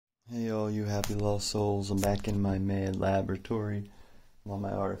Hey all you happy little souls, I'm back in my mad laboratory with all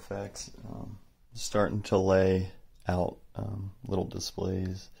my artifacts. Starting to lay out little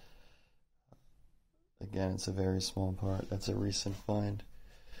displays. Again, it's a very small part. That's a recent find.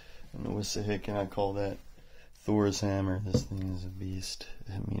 In the Wissahickon, I call that Thor's hammer. This thing is a beast.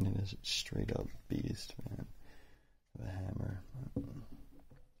 I mean, it is a straight up beast, man. The hammer.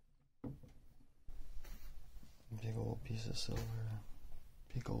 Big old piece of silver.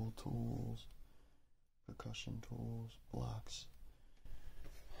 Big old tools. Percussion tools. Blocks.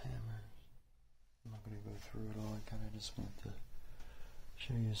 Hammers. I'm not going to go through it all. I kind of just want to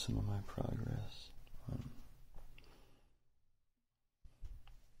show you some of my progress.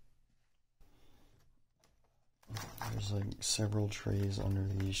 There's like several trays under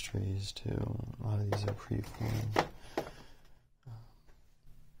these trays too. A lot of these are pre-formed.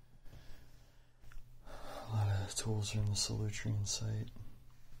 A lot of tools are in the Salutrian site.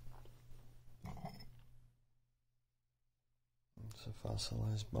 It's a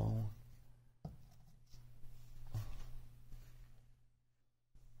fossilized bone.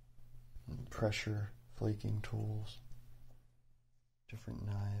 And pressure flaking tools. Different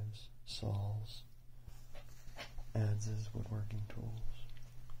knives, saws. Adzes, woodworking tools,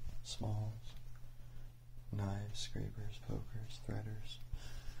 smalls, knives, scrapers, pokers, threaders.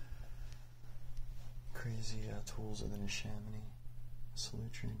 Crazy tools of the Neshaminy,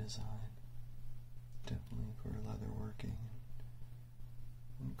 Salutrian design. Definitely for leather working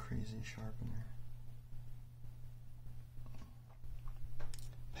and crazy sharpener.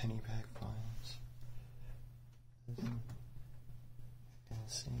 Penny pack finds.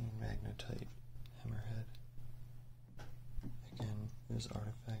 Insane magnetite hammerhead. Again, there's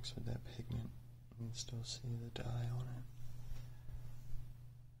artifacts with that pigment. You can still see the dye on it.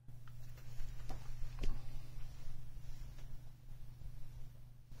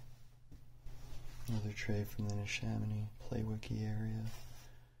 Another tray from the Neshaminy Playwiki area.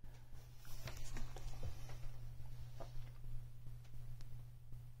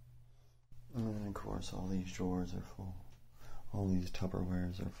 And then of course all these drawers are full. All these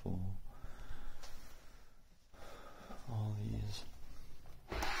Tupperwares are full. All these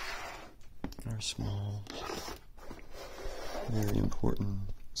are small, very important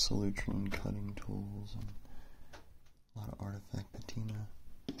Salutrian cutting tools and a lot of artifact patina.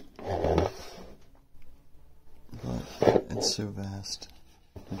 But it's so vast,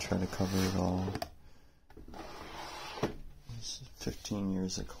 I try to cover it all. This is 15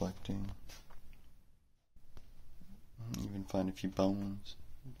 years of collecting. Even find a few bones,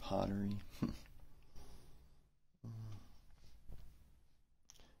 pottery.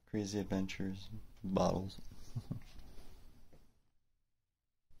 Crazy adventures, bottles.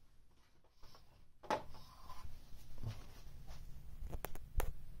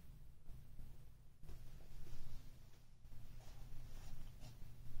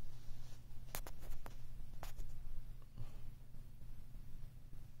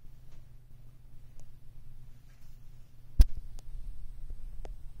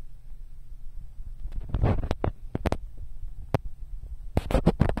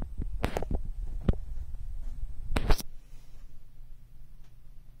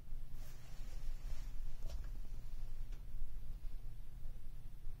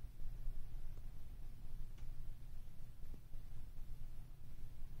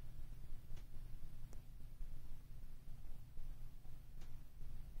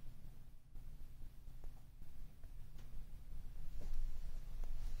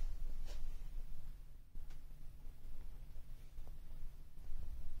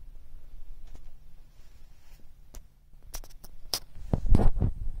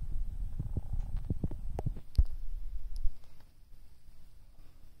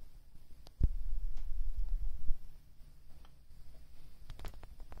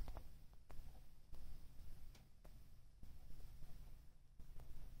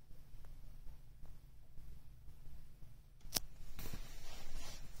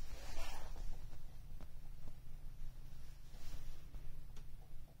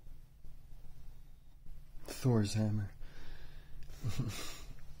 Thor's hammer.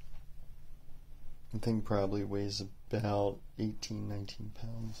 The thing probably weighs about 18, 19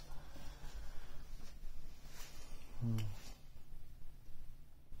 pounds.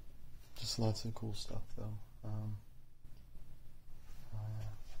 Just lots of cool stuff though.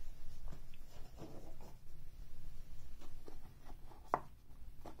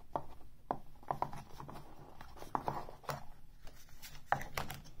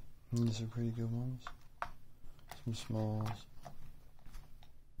 These are pretty good ones. Some smalls.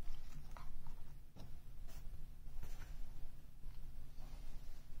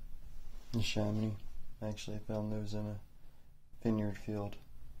 in Chamonix. Actually, I found those in a vineyard field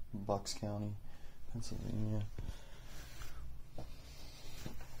in Bucks County, Pennsylvania.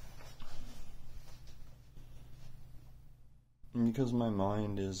 And because my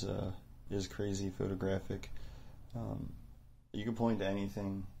mind is crazy photographic, you can point to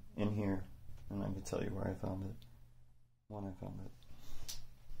anything in here, and I can tell you where I found it, when I found it.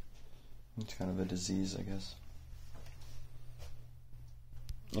 It's kind of a disease, I guess.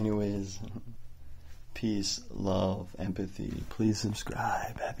 Anyways, peace, love, empathy. Please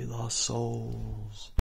subscribe. Happy Lost Souls.